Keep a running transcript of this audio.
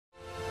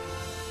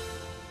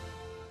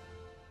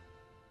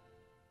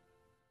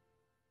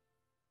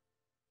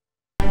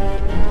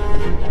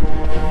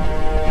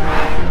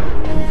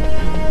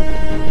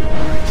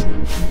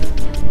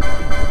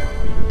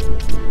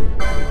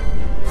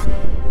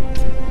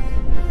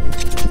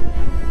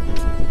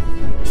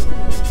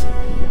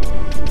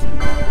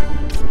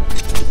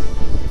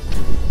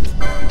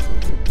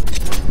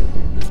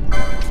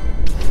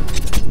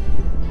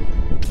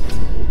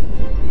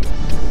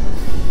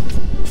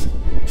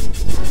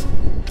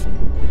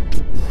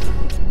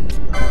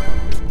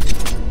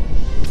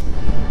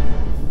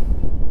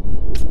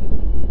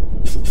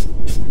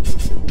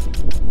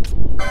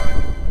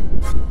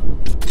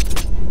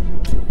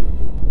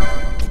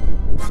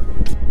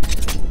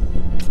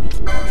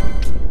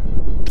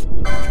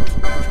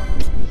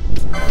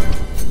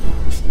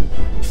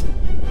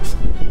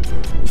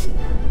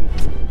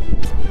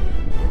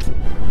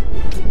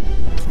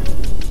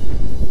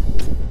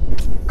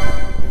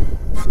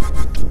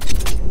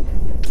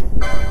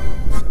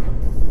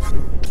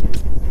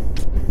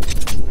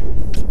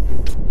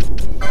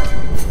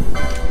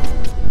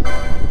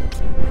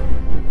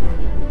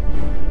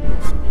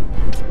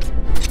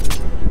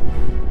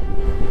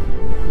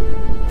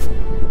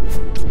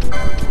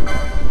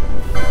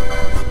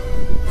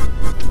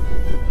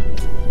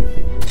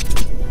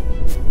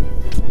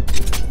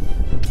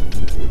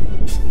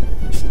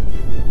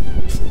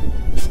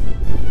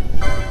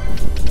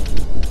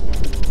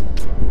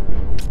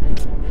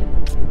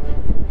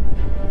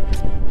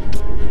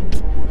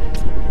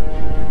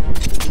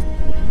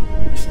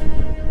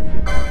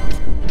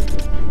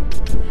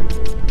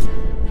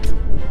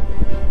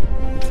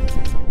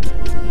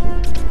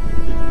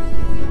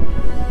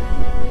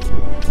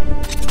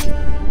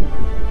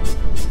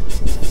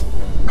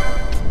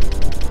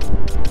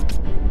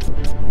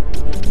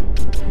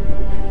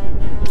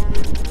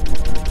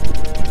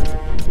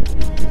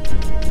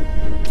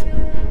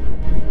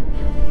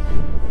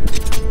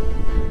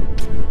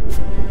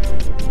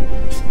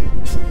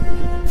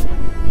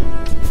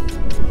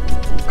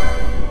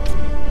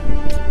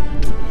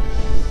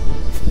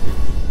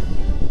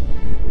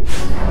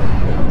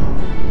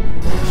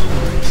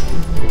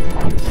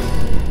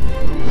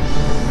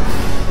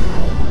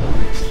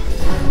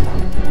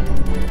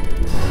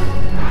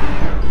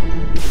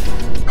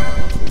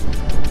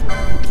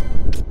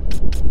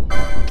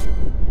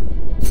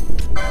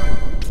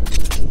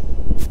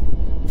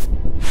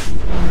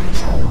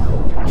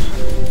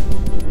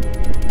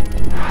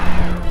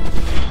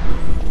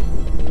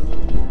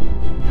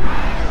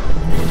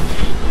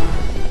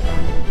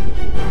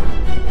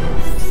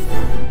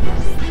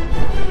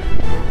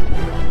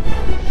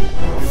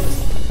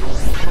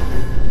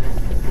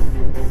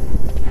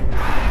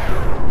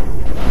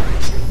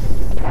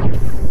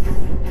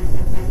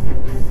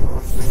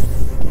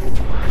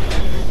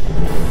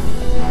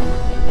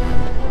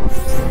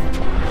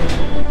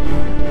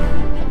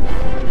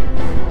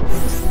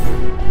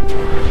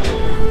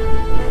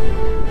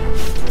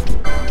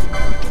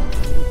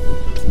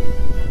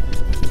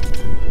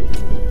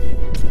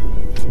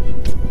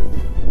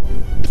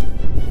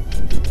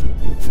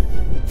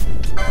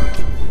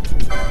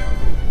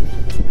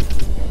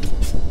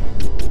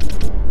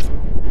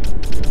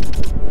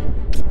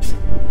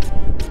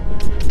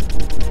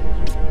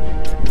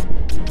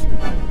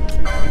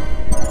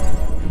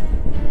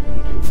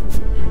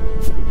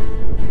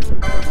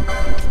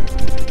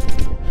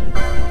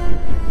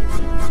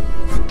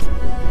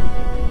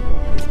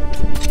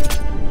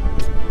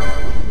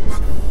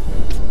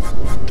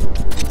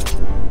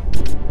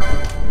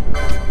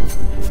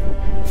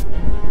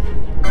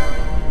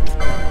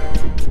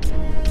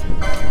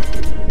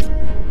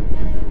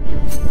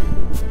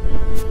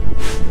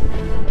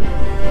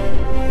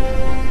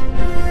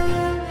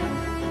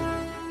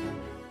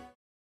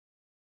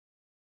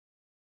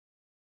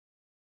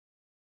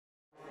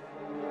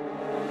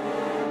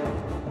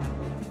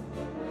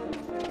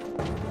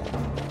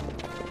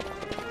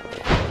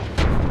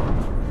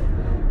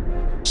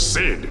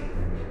Sid,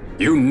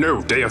 you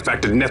know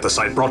day-affected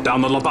nethicite brought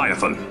down the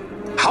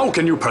Leviathan. How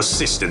can you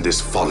persist in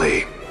this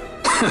folly?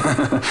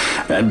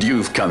 And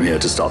you've come here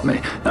to stop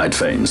me. I'd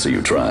fain see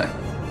you try.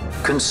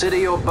 Consider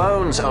your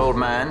bones, old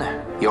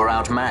man. You're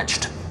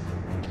outmatched.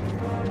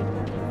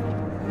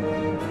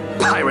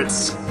 Pirate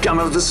scum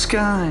of the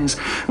skies.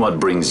 What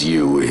brings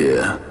you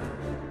here?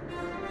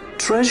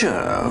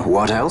 Treasure.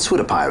 What else would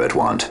a pirate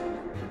want?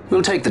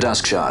 We'll take the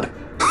Dusk Shard.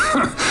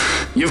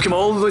 You've come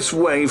all this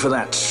way for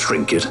that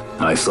trinket.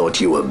 I thought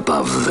you were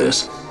above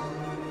this.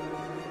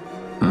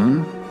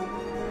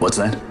 What's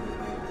that?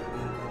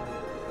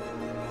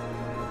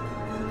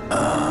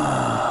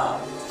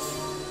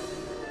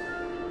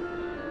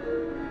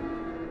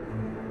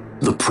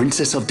 The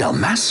Princess of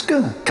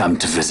Dalmasca come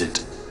to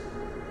visit.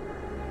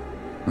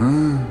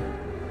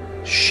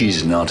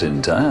 She's not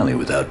entirely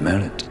without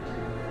merit.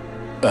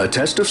 A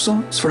test of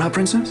sorts for our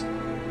princess?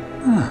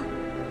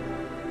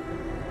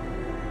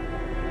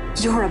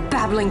 You're a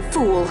babbling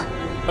fool.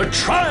 A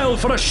trial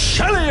for a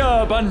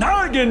Shelia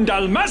Banargin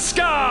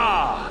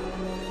Dalmasca!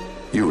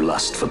 You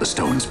lust for the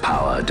stone's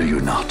power, do you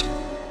not?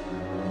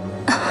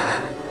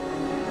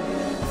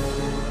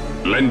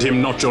 Lend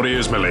him not your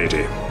ears,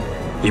 milady.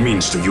 He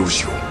means to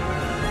use you.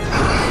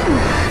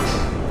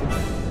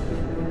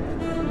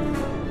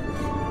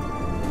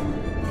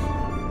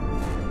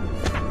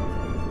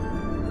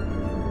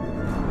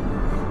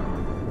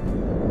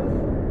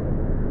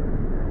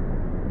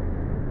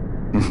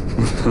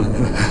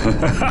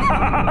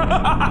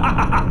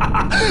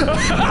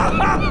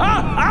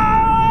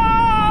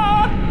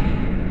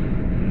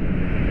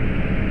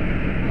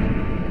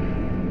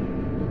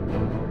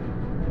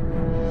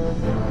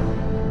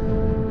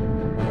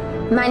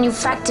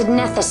 Manufactured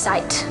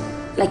nethicite,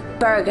 like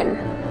Bergen.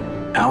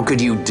 How could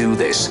you do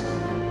this?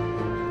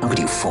 How could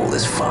you fall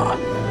this far?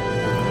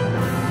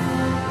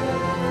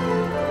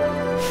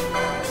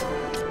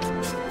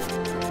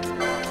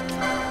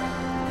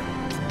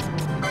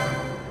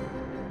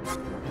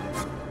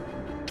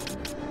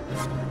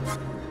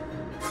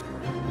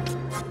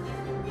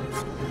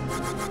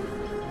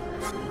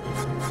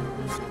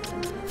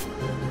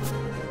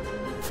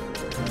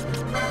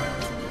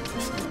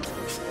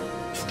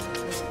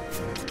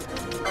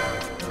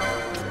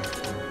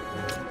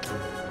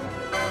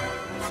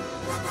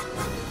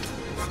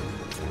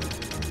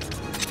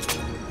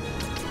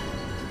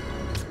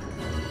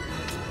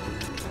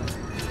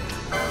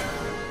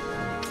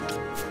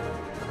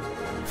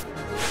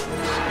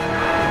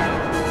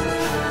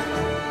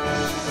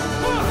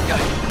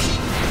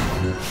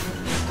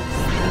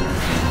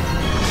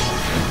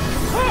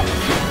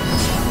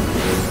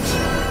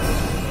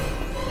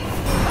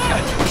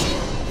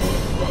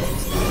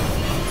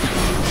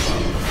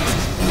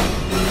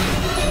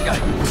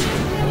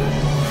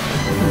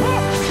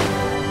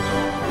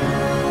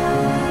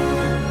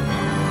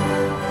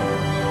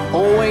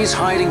 Always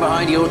hiding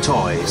behind your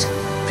toys.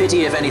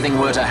 Pity if anything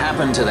were to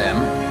happen to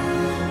them.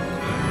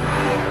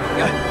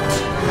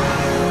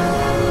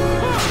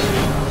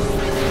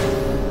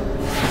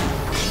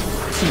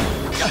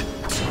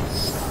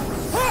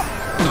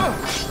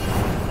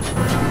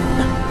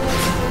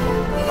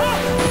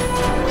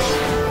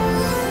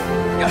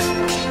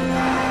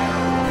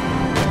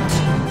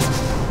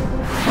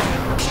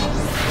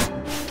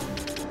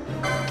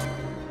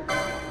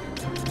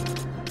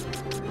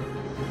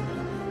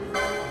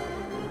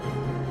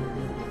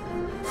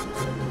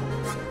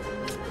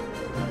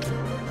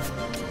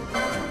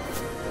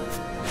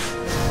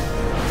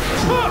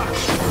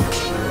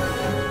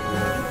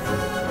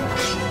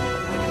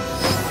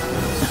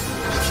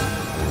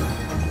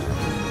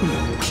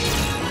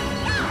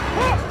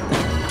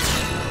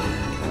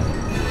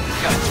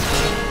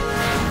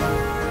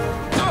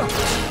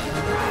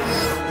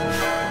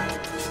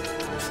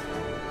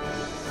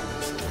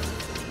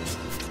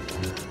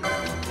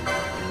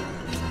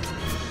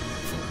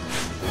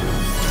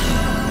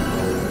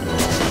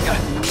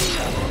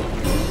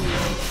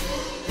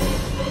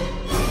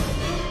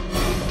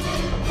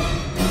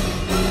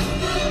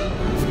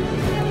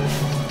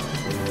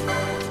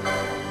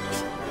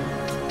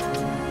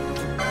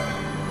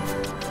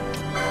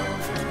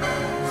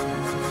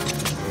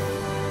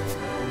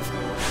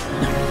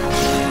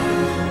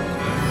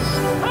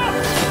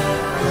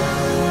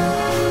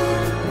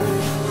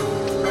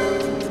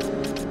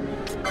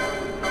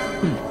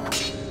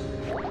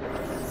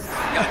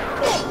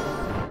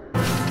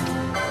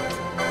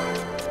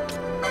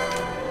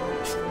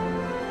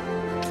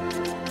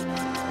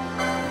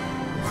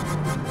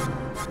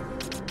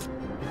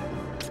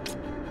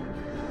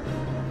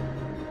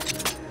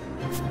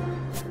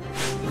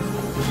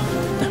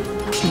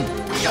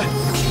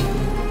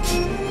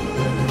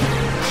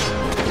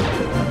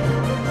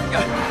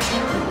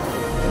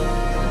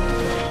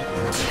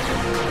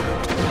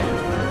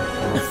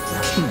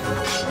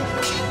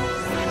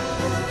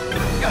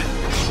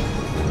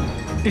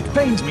 It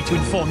pains me to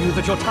inform you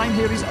that your time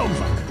here is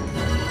over.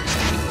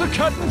 The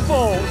curtain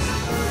falls.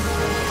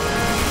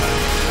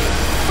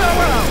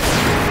 Farewell!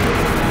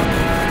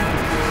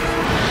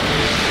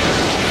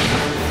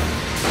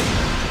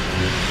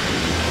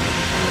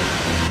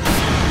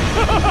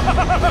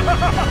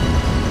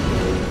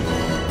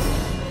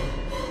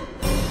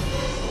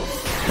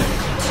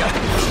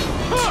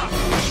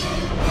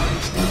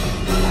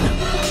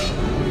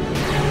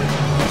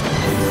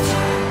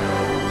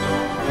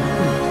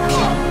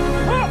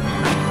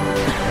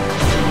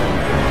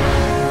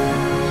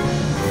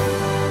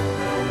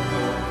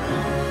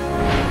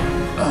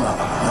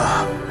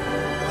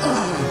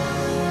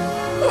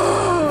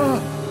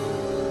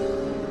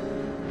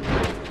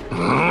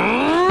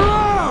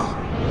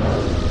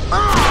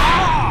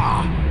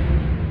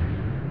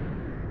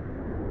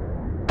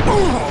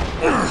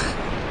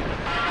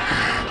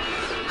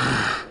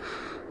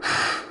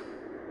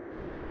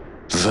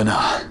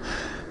 Vana,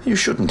 you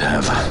shouldn't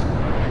have.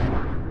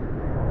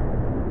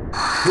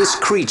 This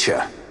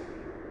creature.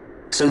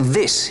 So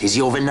this is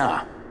your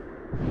Vana?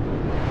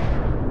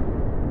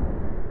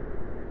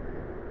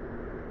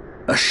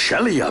 A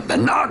Shelia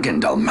Benargan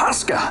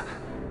Dalmasca?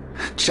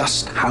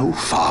 Just how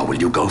far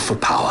will you go for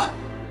power?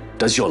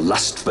 Does your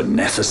lust for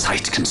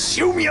Nethicite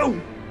consume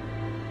you?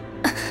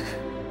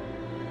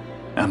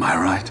 Am I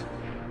right?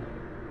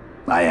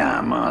 I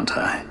am, aren't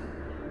I?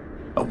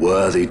 A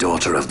worthy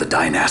daughter of the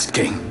Dynast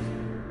King.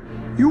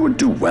 You would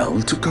do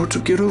well to go to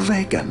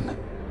Girovegan.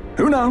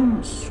 Who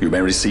knows? You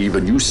may receive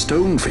a new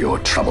stone for your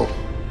trouble.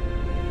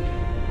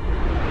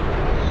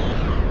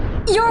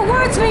 Your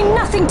words mean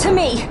nothing to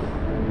me!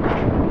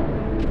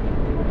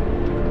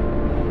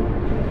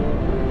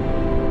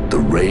 The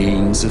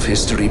reins of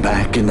history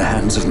back in the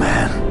hands of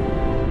man.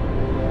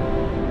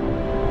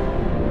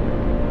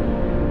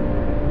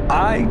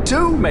 I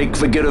too make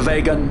for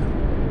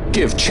Girovegan.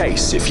 Give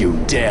chase if you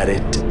dare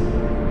it.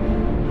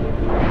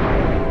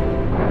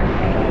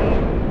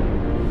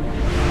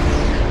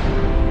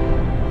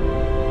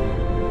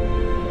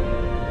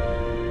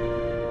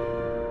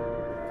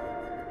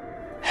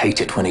 Hate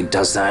it when he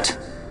does that.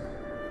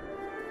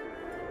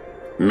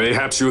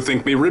 Mayhaps you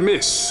think me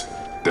remiss,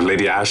 the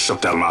Lady Ash of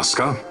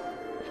Dalmasca?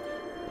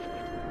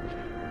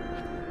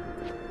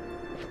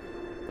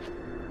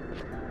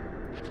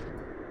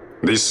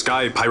 The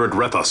Sky Pirate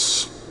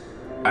Rethus,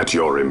 at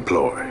your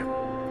employ.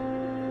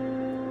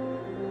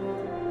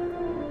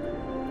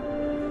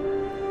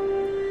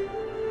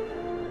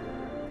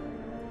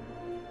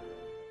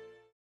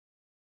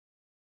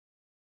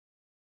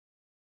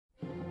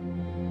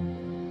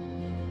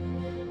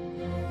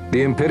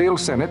 The Imperial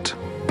Senate,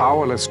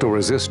 powerless to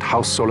resist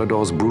House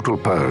Solidor's brutal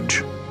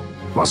purge,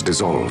 was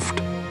dissolved.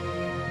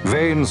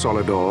 Vayne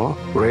Solidor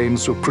reigned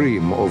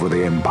supreme over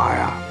the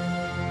Empire.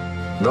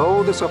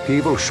 Though this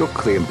upheaval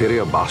shook the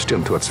Imperial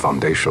Bastion to its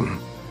foundation,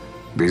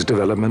 these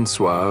developments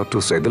were,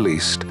 to say the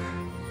least,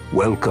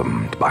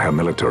 welcomed by her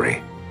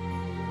military.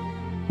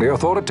 The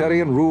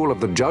authoritarian rule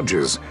of the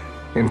judges,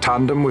 in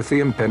tandem with the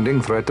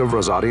impending threat of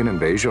Rosarian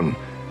invasion,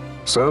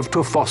 served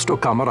to foster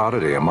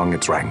camaraderie among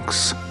its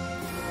ranks.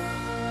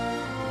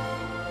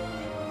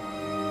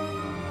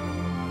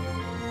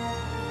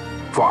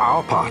 For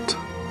our part,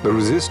 the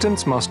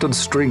Resistance mustered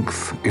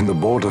strength in the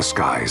border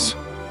skies,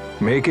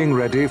 making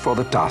ready for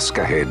the task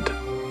ahead.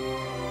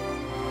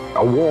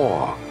 A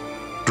war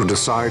to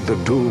decide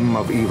the doom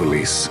of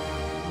Ivalice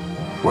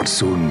would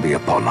soon be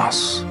upon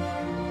us.